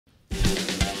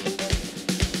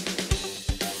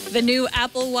The new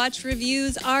Apple Watch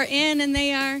reviews are in, and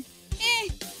they are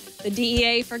The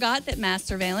DEA forgot that mass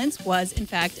surveillance was, in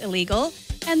fact, illegal.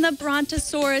 And the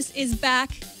Brontosaurus is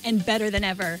back and better than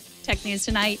ever. Tech News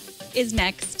Tonight is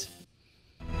next.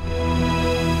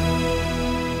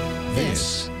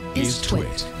 This is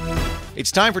TWiT.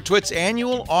 It's time for TWiT's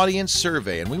annual audience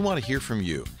survey, and we want to hear from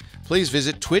you. Please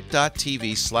visit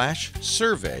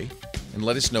twit.tv/survey and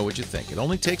let us know what you think. It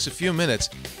only takes a few minutes,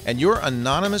 and your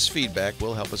anonymous feedback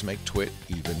will help us make TWiT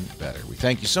even better. We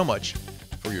thank you so much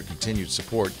for your continued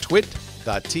support.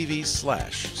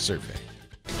 twit.tv/survey.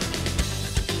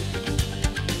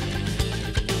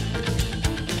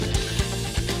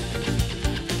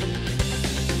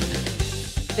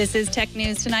 This is Tech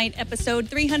News Tonight, episode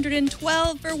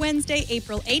 312 for Wednesday,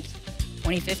 April 8th,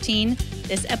 2015.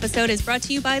 This episode is brought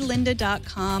to you by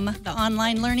lynda.com, the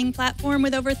online learning platform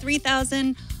with over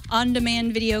 3,000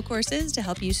 on-demand video courses to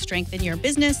help you strengthen your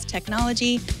business,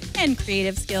 technology, and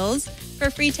creative skills. For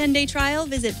a free 10-day trial,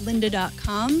 visit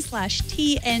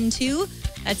lynda.com/TN2.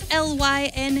 That's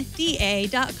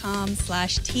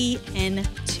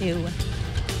LYNDA.com/TN2.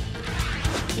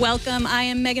 Welcome, I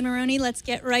am Megan Morrone. Let's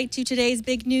get right to today's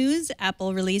big news.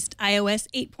 Apple released iOS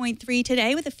 8.3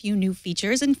 today with a few new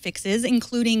features and fixes,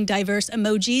 including diverse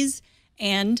emojis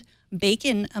and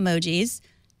bacon emojis.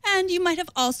 And you might have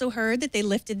also heard that they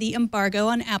lifted the embargo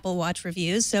on Apple Watch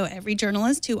reviews, so every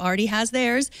journalist who already has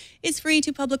theirs is free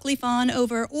to publicly fawn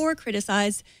over or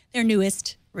criticize their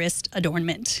newest wrist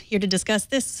adornment. Here to discuss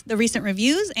this, the recent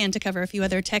reviews, and to cover a few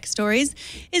other tech stories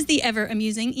is the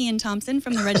ever-amusing Iain Thomson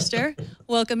from The Register.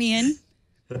 Welcome, Iain.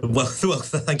 Well,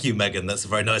 thank you, Megan. That's a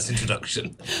very nice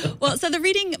introduction. Well, so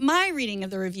my reading of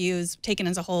the reviews taken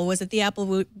as a whole was that the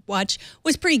Apple Watch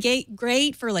was pretty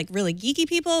great for like really geeky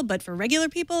people, but for regular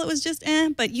people it was just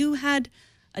But you had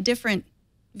a different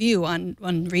view on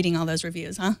reading all those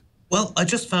reviews, huh? Well, I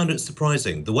just found it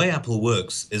surprising. The way Apple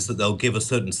works is that they'll give a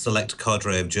certain select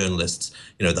cadre of journalists,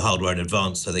 the hardware in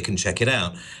advance so they can check it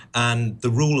out. And the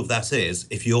rule of that is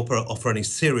if you offer any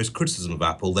serious criticism of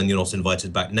Apple, then you're not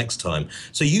invited back next time.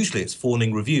 So usually it's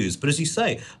fawning reviews. But as you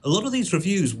say, a lot of these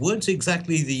reviews weren't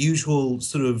exactly the usual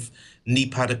sort of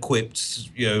knee-pad-equipped,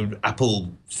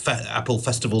 Apple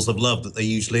festivals of love that they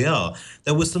usually are.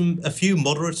 There were a few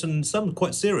moderate and some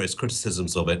quite serious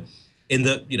criticisms of it, in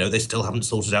that, they still haven't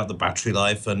sorted out the battery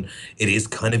life, and it is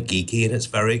kind of geeky and it's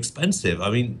very expensive. I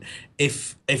mean,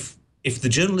 if the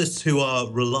journalists who are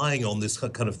relying on this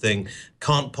kind of thing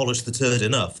can't polish the turd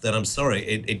enough, then I'm sorry,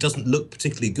 it doesn't look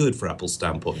particularly good for Apple's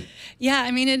standpoint. Yeah,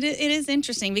 I mean, it is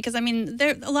interesting because, I mean,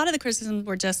 a lot of the criticisms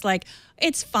were just like,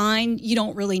 it's fine, you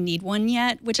don't really need one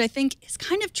yet, which I think is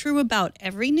kind of true about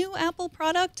every new Apple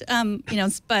product,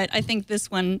 but I think this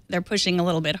one, they're pushing a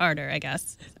little bit harder, I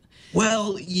guess.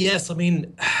 Well, yes, I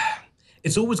mean,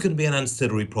 it's always going to be an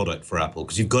ancillary product for Apple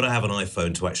because you've got to have an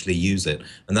iPhone to actually use it.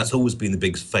 And that's always been the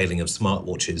big failing of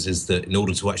smartwatches, is that in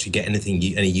order to actually get anything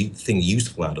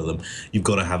useful out of them, you've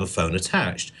got to have a phone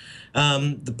attached.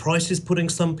 The price is putting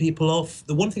some people off.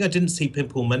 The one thing I didn't see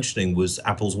people mentioning was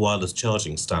Apple's wireless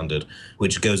charging standard,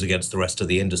 which goes against the rest of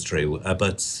the industry. But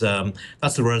that's a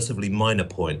relatively minor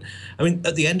point. I mean,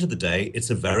 at the end of the day, it's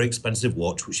a very expensive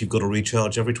watch, which you've got to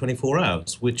recharge every 24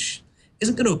 hours, which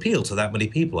isn't going to appeal to that many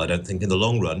people, I don't think, in the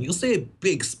long run. You'll see a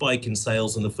big spike in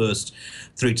sales in the first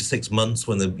 3 to 6 months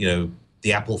when the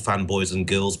Apple fanboys and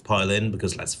girls pile in,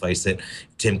 because let's face it,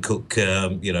 Tim Cook,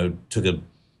 took a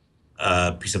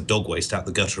piece of dog waste out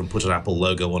the gutter and put an Apple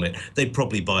logo on it, they'd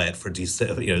probably buy it for there's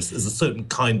a certain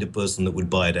kind of person that would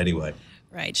buy it anyway.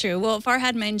 Right, true. Well,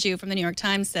 Farhad Manjoo from the New York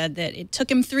Times said that it took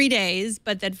him 3 days,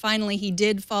 but that finally he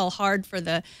did fall hard for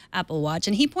the Apple Watch.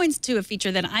 And he points to a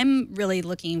feature that I'm really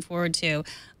looking forward to,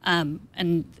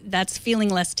 and that's feeling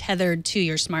less tethered to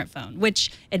your smartphone,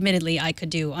 which admittedly I could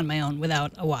do on my own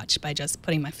without a watch by just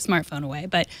putting my smartphone away.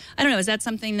 But I don't know, is that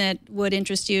something that would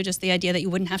interest you, just the idea that you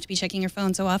wouldn't have to be checking your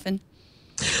phone so often?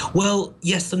 Well,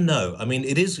 yes and no. I mean,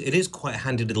 it is quite a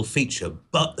handy little feature,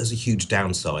 but there's a huge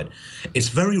downside. It's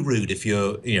very rude if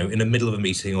you're, in the middle of a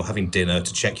meeting or having dinner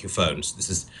to check your phones.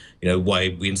 This is,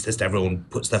 why we insist everyone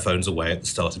puts their phones away at the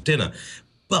start of dinner.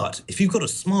 But if you've got a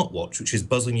smartwatch which is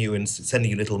buzzing you and sending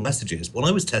you little messages, when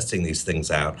I was testing these things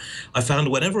out, I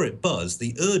found whenever it buzzed,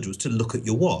 the urge was to look at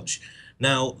your watch.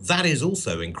 Now, that is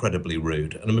also incredibly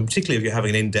rude. And I mean, particularly if you're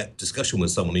having an in-depth discussion with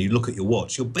someone and you look at your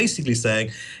watch, you're basically saying,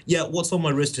 yeah, what's on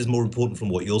my wrist is more important from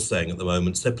what you're saying at the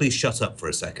moment, so please shut up for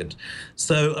a second.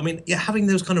 So, I mean, yeah, having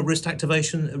those kind of wrist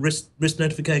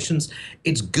notifications,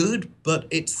 it's good, but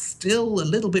it's still a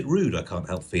little bit rude, I can't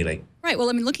help feeling. Right. Well,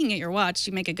 I mean, looking at your watch,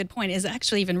 you make a good point, is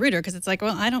actually even ruder because it's like,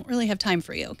 well, I don't really have time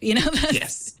for you. You know?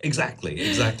 Yes, exactly.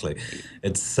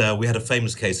 It's we had a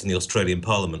famous case in the Australian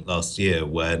Parliament last year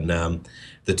when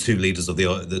the two leaders of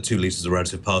the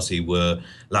Relative Party were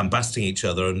lambasting each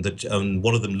other, and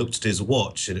one of them looked at his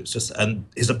watch, and and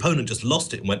his opponent just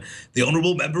lost it and went, "The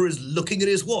honourable member is looking at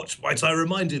his watch. Might I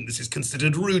remind him this is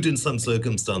considered rude in some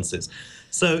circumstances?"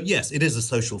 So yes, it is a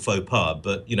social faux pas,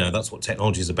 but that's what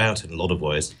technology is about in a lot of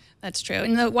ways. That's true.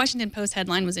 And the Washington Post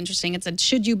headline was interesting. It said,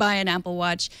 "Should you buy an Apple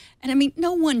Watch?" And I mean,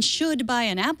 no one should buy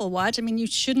an Apple Watch. I mean, you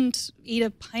shouldn't eat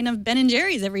a pint of Ben &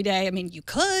 Jerry's every day. I mean, you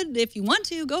could if you want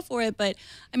to, go for it. But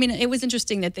I mean, it was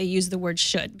interesting that they used the word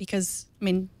should because, I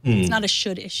mean, it's not a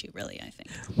should issue, really, I think.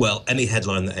 Well, any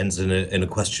headline that ends in a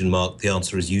question mark, the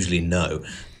answer is usually no.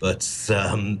 But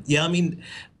yeah, I mean,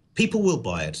 people will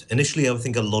buy it. Initially, I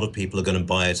think a lot of people are going to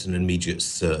buy it in an immediate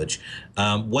surge.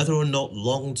 Whether or not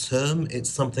long term it's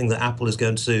something that Apple is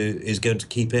going to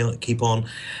keep on,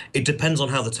 it depends on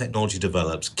how the technology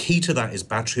develops. Key to that is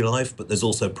battery life, but there's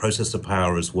also processor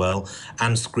power as well,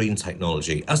 and screen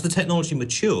technology. As the technology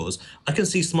matures, I can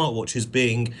see smartwatches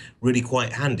being really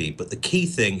quite handy, but the key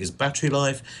thing is battery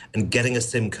life and getting a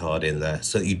SIM card in there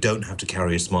so that you don't have to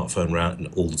carry a smartphone around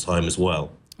all the time as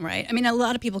well. Right. I mean, a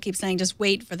lot of people keep saying just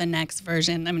wait for the next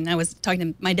version. I mean, I was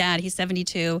talking to my dad. He's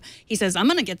 72. He says, I'm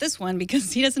going to get this one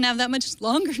because he doesn't have that much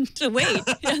longer to wait.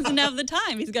 He doesn't have the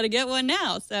time. He's got to get one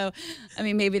now. So, I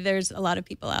mean, maybe there's a lot of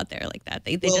people out there like that.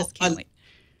 They just can't wait.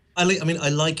 I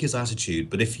like his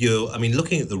attitude, but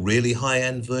looking at the really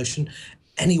high-end version,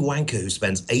 any wanker who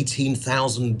spends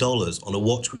 $18,000 on a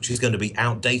watch which is going to be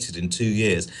outdated in 2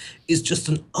 years is just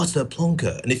an utter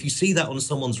plonker. And if you see that on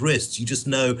someone's wrists, you just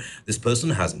know this person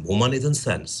has more money than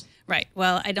sense. Right.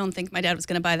 Well, I don't think my dad was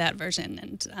going to buy that version,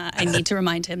 and I need to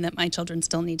remind him that my children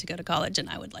still need to go to college, and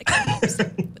I would like to help with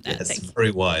that. Yes, Thanks.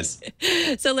 very wise.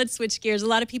 So let's switch gears. A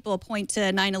lot of people point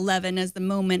to 9/11 as the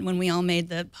moment when we all made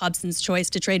the Hobson's choice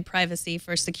to trade privacy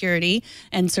for security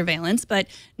and surveillance, but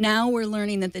now we're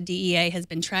learning that the DEA has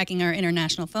been tracking our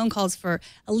international phone calls for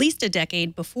at least a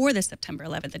decade before the September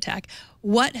 11th attack.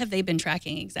 What have they been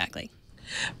tracking exactly?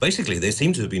 Basically, they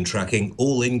seem to have been tracking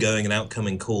all ingoing and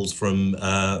outgoing calls from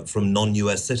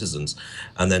non-US citizens,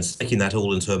 and then sticking that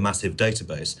all into a massive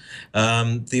database.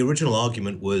 The original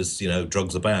argument was,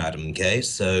 drugs are bad, okay,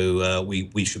 so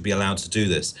we should be allowed to do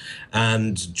this.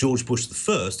 And George Bush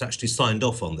I actually signed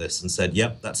off on this and said,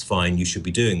 yep, that's fine, you should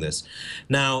be doing this.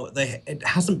 Now, it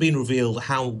hasn't been revealed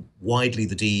how widely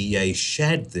the DEA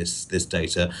shared this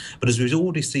data, but as we've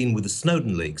already seen with the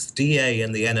Snowden leaks, the DEA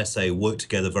and the NSA worked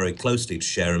together very closely to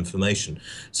share information.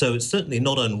 So it's certainly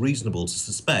not unreasonable to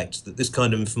suspect that this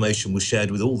kind of information was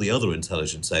shared with all the other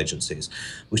intelligence agencies,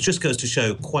 which just goes to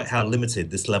show quite how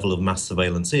limited this level of mass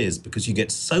surveillance is, because you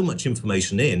get so much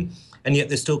information in, and yet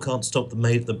they still can't stop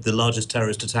the largest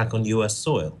terrorist attack on US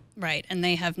soil. Right, and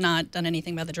they have not done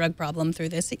anything about the drug problem through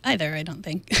this either, I don't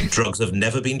think. Drugs have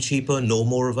never been cheaper nor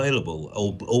more available,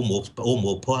 or more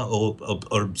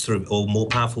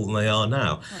powerful than they are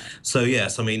now. Right. So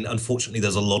yes, unfortunately,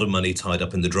 there's a lot of money tied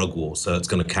up in the drug war, so it's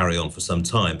going to carry on for some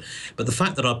time. But the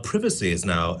fact that our privacy has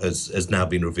now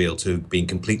been revealed to have been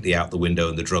completely out the window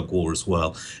in the drug war as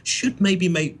well should maybe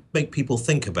make people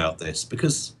think about this,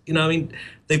 because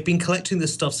they've been collecting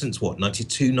this stuff since what,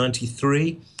 92,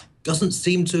 93? Doesn't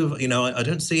seem to, I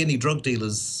don't see any drug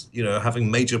dealers,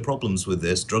 having major problems with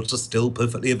this. Drugs are still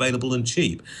perfectly available and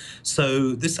cheap.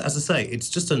 So this, as I say, it's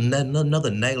just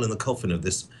another nail in the coffin of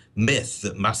this myth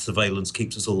that mass surveillance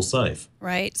keeps us all safe.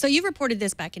 Right. So you reported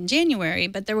this back in January,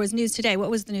 but there was news today. What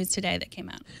was the news today that came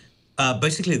out?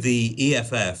 Basically, the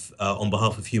EFF, on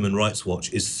behalf of Human Rights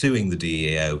Watch, is suing the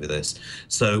DEA over this.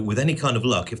 So with any kind of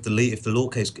luck, if the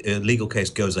legal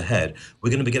case goes ahead, we're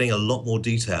going to be getting a lot more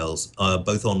details,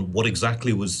 both on what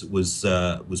exactly was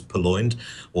purloined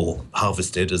or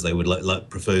harvested, as they would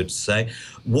prefer to say,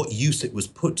 what use it was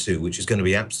put to, which is going to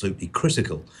be absolutely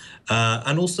critical,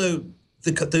 and also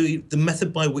the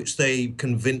method by which they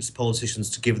convince politicians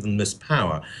to give them this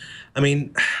power.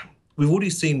 We've already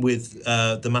seen with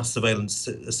the mass surveillance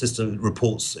system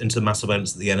reports into mass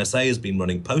surveillance that the NSA has been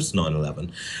running post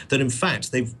 9/11, that in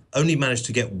fact they've only managed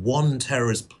to get one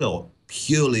terrorist plot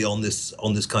purely on this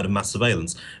kind of mass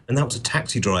surveillance, and that was a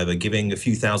taxi driver giving a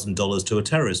few $1,000s to a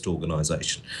terrorist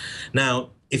organization. Now,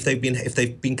 if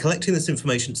they've been collecting this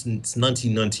information since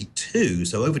 1992,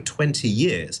 so over 20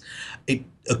 years,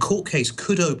 a court case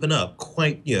could open up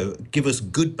give us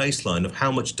good baseline of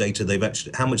how much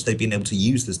they've been able to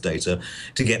use this data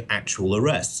to get actual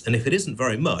arrests. And if it isn't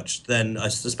very much, then I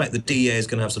suspect the DEA is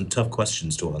going to have some tough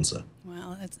questions to answer.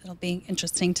 Well, it'll be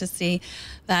interesting to see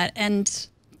that. And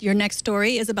Your next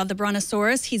story is about the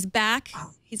Brontosaurus. He's back.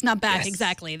 He's not back, Yes.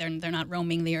 exactly. They're not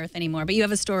roaming the earth anymore. But you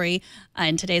have a story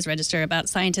in today's Register about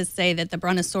scientists say that the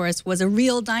Brontosaurus was a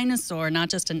real dinosaur, not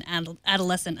just an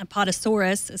adolescent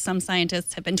Apatosaurus, as some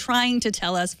scientists have been trying to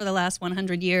tell us for the last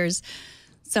 100 years.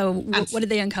 So what did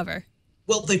they uncover?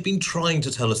 Well, they've been trying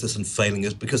to tell us this and failing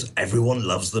us because everyone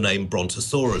loves the name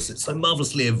Brontosaurus. It's so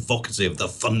marvelously evocative, the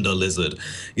thunder lizard.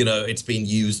 You know, it's been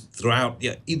used throughout.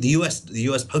 Yeah, the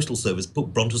US Postal Service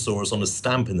put Brontosaurus on a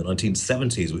stamp in the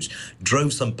 1970s, which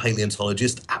drove some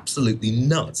paleontologists absolutely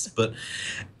nuts. But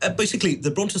basically,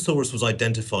 the Brontosaurus was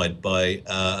identified by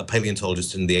a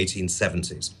paleontologist in the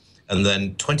 1870s. And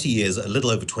then a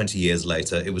little over 20 years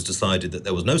later, it was decided that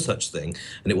there was no such thing,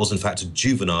 and it was in fact a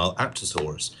juvenile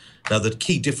Apatosaurus. Now, the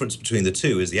key difference between the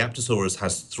two is the Apatosaurus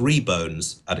has 3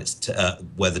 bones at its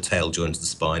where the tail joins the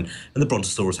spine, and the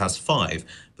Brontosaurus has 5.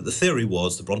 But the theory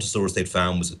was the Brontosaurus they'd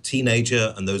found was a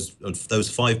teenager, and those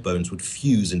 5 bones would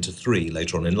fuse into 3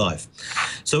 later on in life.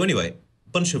 So anyway, a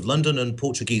bunch of London and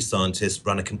Portuguese scientists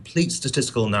ran a complete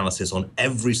statistical analysis on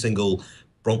every single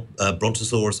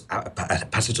Brontosaurus,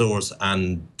 Apatosaurus,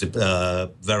 and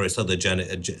various other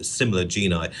similar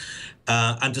geni,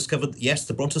 and discovered that, yes,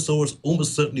 the Brontosaurus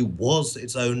almost certainly was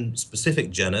its own specific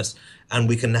genus, and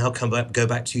we can now go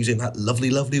back to using that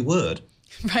lovely, lovely word.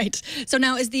 Right. So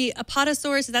now, is the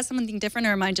Apatosaurus, is that something different,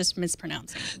 or am I just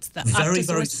mispronouncing it? It's the Very,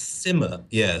 very Octosaurus? similar,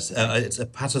 yes. It's a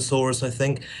Apatosaurus, I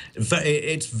think.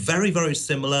 It's very, very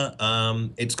similar.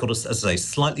 It's got, as I say,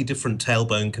 slightly different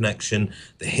tailbone connection.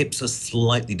 The hips are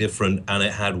slightly different, and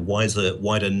it had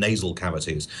wider nasal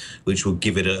cavities, which would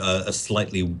give it a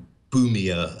slightly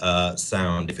boomier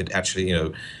sound if it actually,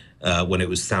 when it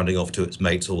was sounding off to its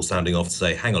mates or sounding off to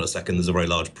say, hang on a second, there's a very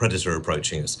large predator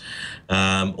approaching us.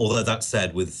 Although that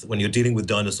said, when you're dealing with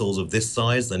dinosaurs of this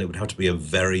size, then it would have to be a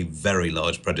very, very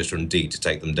large predator indeed to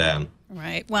take them down.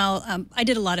 Right. Well, I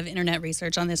did a lot of internet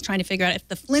research on this, trying to figure out if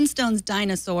the Flintstones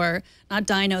dinosaur, not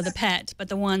Dino the pet, but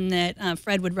the one that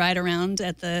Fred would ride around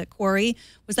at the quarry,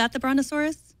 was that the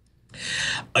Brontosaurus?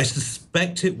 I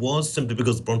suspect it was, simply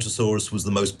because the Brontosaurus was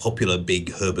the most popular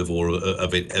big herbivore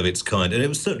of its kind, and it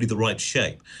was certainly the right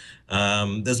shape.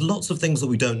 There's lots of things that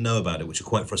we don't know about it, which are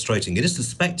quite frustrating. It is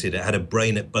suspected it had a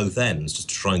brain at both ends, just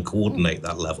to try and coordinate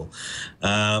that level.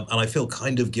 And I feel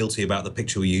kind of guilty about the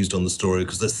picture we used on the story,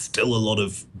 because there's still a lot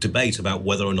of debate about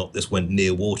whether or not this went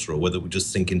near water or whether it would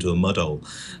just sink into a mud hole.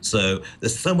 So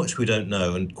there's so much we don't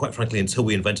know, and quite frankly, until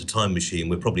we invent a time machine,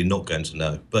 we're probably not going to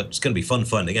know. But it's going to be fun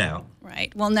finding out.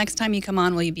 Right. Well, next time you come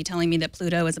on, will you be telling me that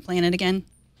Pluto is a planet again?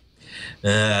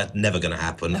 Never going to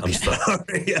happen. Okay. I'm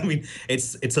sorry. I mean,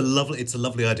 it's a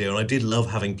lovely idea, and I did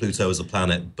love having Pluto as a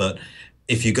planet. But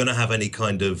if you're going to have any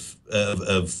kind of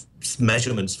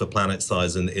measurements for planet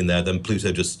size in there, then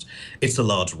Pluto it's a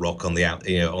large rock on the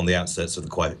outskirts of the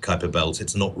Kuiper Belt.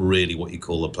 It's not really what you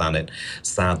call a planet,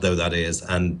 sad though that is.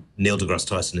 And Neil deGrasse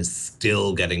Tyson is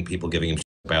still getting people giving him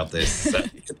about this. So,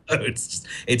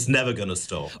 it's never going to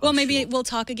stop. Well, maybe we'll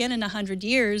talk again in 100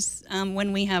 years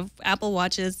when we have Apple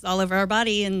Watches all over our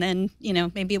body, and then,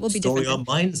 maybe it will be different. Storing our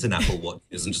minds in Apple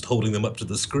Watches and just holding them up to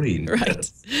the screen.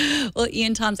 Right. Well,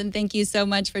 Iain Thomson, thank you so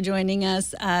much for joining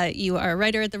us. You are a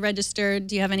writer at the Register.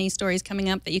 Do you have any stories coming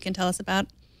up that you can tell us about?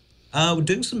 We're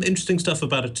doing some interesting stuff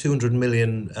about a $200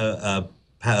 million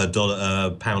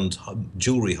pound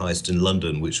jewellery heist in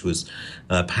London, which was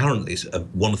apparently,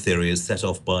 one theory is set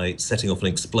off by setting off an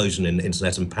explosion in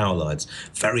internet and power lines.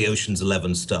 Very Ocean's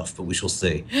 11 stuff, but we shall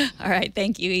see. All right.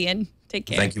 Thank you, Iain. Take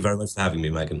care. Thank you very much for having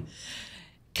me, Megan.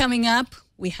 Coming up,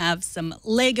 we have some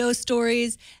Lego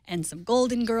stories and some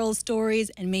Golden Girls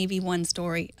stories, and maybe one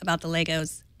story about the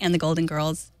Legos and the Golden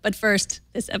Girls. But first,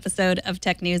 this episode of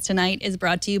Tech News Tonight is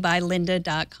brought to you by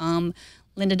lynda.com.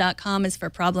 Lynda.com is for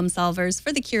problem solvers,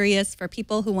 for the curious, for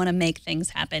people who want to make things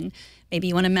happen. Maybe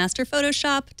you want to master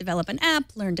Photoshop, develop an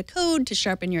app, learn to code, to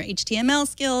sharpen your HTML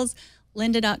skills.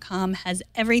 Lynda.com has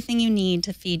everything you need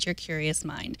to feed your curious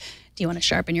mind. Do you want to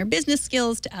sharpen your business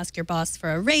skills, to ask your boss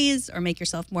for a raise, or make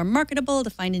yourself more marketable, to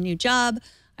find a new job?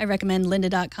 I recommend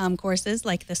lynda.com courses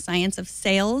like The Science of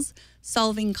Sales,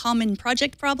 Solving Common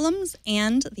Project Problems,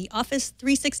 and the Office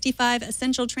 365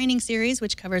 Essential Training Series,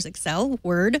 which covers Excel,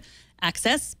 Word,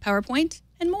 Access, PowerPoint,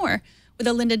 and more. With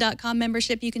a lynda.com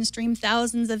membership, you can stream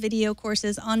thousands of video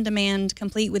courses on demand,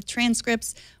 complete with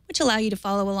transcripts, which allow you to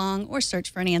follow along or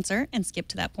search for an answer and skip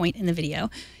to that point in the video.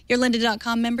 Your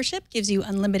lynda.com membership gives you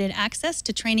unlimited access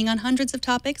to training on hundreds of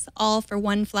topics, all for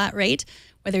one flat rate.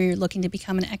 Whether you're looking to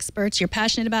become an expert, you're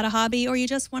passionate about a hobby, or you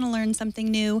just want to learn something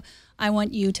new, I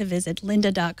want you to visit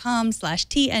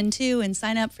lynda.com/TN2 and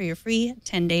sign up for your free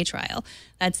 10-day trial.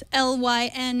 That's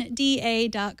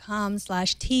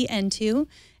LYNDA.com/TN2.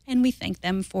 and we thank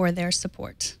them for their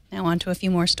support. Now on to a few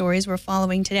more stories we're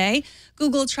following today.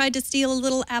 Google tried to steal a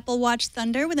little Apple Watch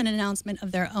thunder with an announcement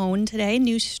of their own today.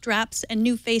 New straps and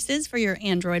new faces for your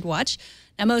Android watch.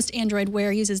 Now, most Android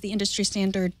wear uses the industry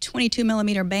standard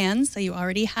 22mm bands, so you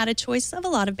already had a choice of a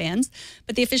lot of bands.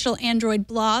 But the official Android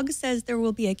blog says there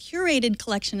will be a curated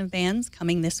collection of bands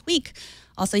coming this week.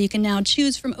 Also, you can now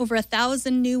choose from over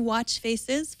 1,000 new watch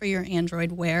faces for your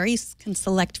Android wear. You can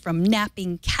select from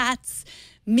napping cats,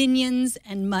 minions,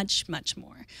 and much, much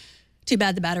more. Too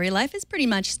bad the battery life is pretty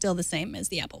much still the same as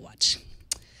the Apple Watch.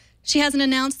 She hasn't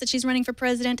announced that she's running for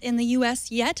president in the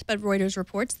U.S. yet, but Reuters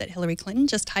reports that Hilary Clinton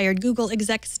just hired Google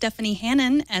exec Stephanie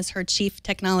Hannon as her chief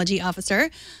technology officer.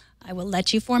 I will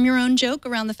let you form your own joke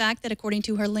around the fact that, according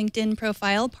to her LinkedIn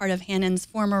profile, part of Hannon's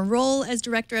former role as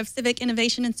director of civic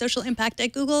innovation and social impact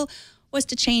at Google was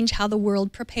to change how the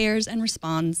world prepares and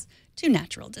responds to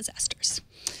natural disasters.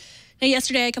 Now,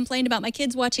 yesterday I complained about my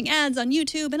kids watching ads on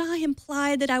YouTube, and I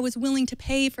implied that I was willing to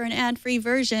pay for an ad-free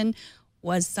version.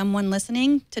 Was someone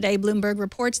listening? Today, Bloomberg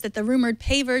reports that the rumored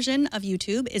pay version of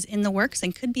YouTube is in the works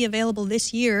and could be available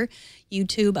this year.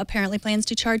 YouTube apparently plans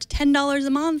to charge $10 a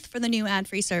month for the new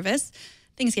ad-free service.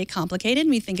 Things get complicated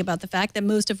when you think about the fact that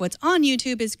most of what's on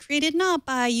YouTube is created not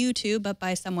by YouTube, but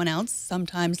by someone else,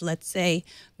 sometimes, let's say,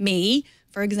 me.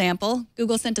 For example,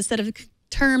 Google sent a set of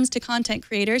terms to content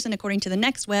creators, and according to the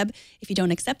Next Web, if you don't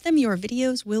accept them, your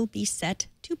videos will be set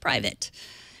to private.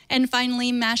 And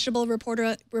finally, Mashable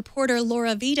reporter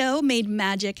Laura Vito made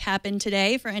magic happen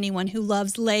today for anyone who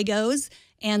loves Legos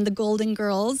and the Golden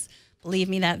Girls. Believe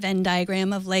me, that Venn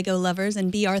diagram of Lego lovers and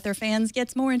B. Arthur fans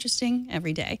gets more interesting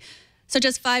every day. So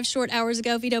just 5 short hours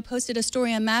ago, Vito posted a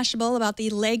story on Mashable about the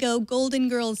Lego Golden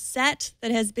Girls set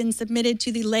that has been submitted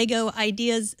to the Lego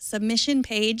Ideas submission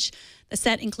page. The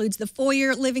set includes the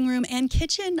foyer, living room, and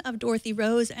kitchen of Dorothy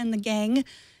Rose and the gang.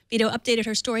 Vito updated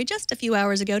her story just a few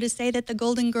hours ago to say that the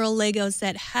Golden Girl Lego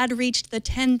set had reached the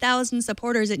 10,000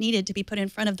 supporters it needed to be put in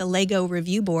front of the Lego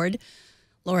review board.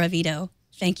 Laura Vito,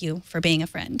 thank you for being a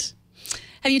friend.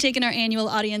 Have you taken our annual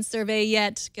audience survey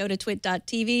yet? Go to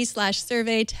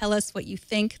twit.tv/survey. Tell us what you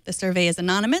think. The survey is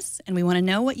anonymous, and we want to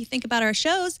know what you think about our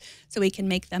shows so we can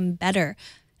make them better.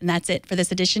 And that's it for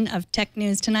this edition of Tech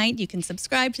News Tonight. You can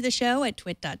subscribe to the show at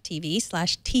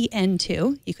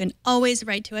twit.tv/TN2. You can always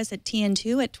write to us at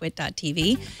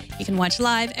TN2@twit.tv. You can watch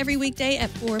live every weekday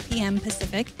at 4 p.m.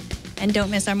 Pacific. And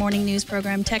don't miss our morning news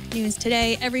program, Tech News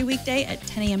Today, every weekday at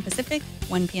 10 a.m. Pacific,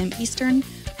 1 p.m. Eastern.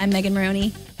 I'm Megan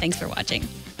Morrone. Thanks for watching.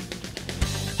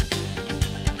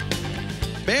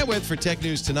 Bandwidth for Tech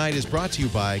News Tonight is brought to you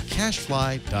by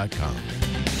Cashfly.com.